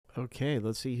Okay,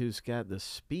 let's see who's got the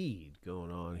speed going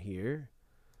on here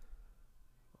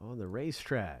on the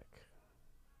racetrack.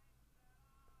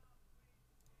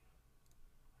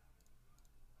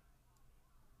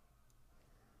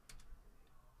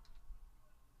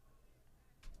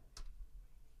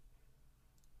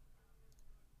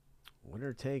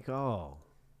 Winner take all.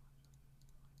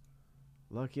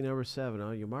 Lucky number 7.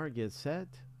 On your mark, get set,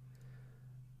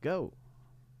 go.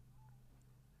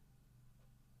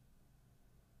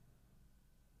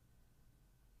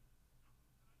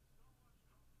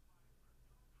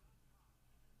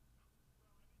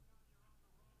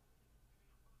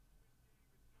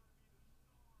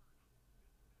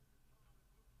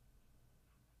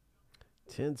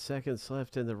 10 seconds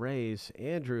left in the race.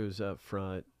 Andrew's up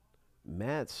front.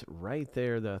 Matt's right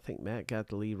there, though. I think Matt got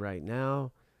the lead right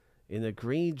now. In the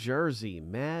green jersey,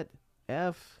 Matt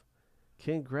F.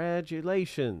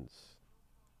 Congratulations.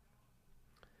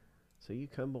 So you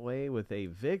come away with a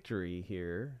victory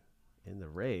here in the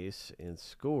race and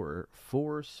score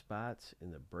 4 spots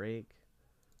in the break.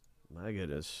 My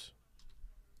goodness.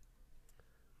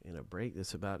 In a break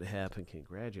that's about to happen.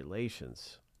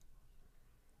 Congratulations.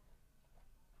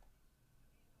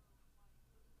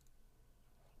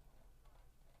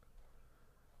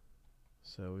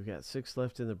 So we've got 6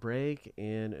 left in the break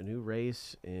and a new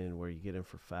race, and where you get in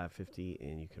for $5.50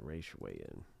 and you can race your way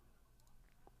in.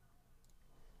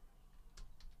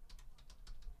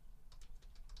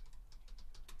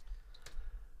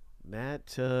 Matt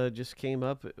just came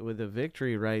up with a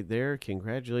victory right there.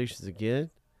 Congratulations again.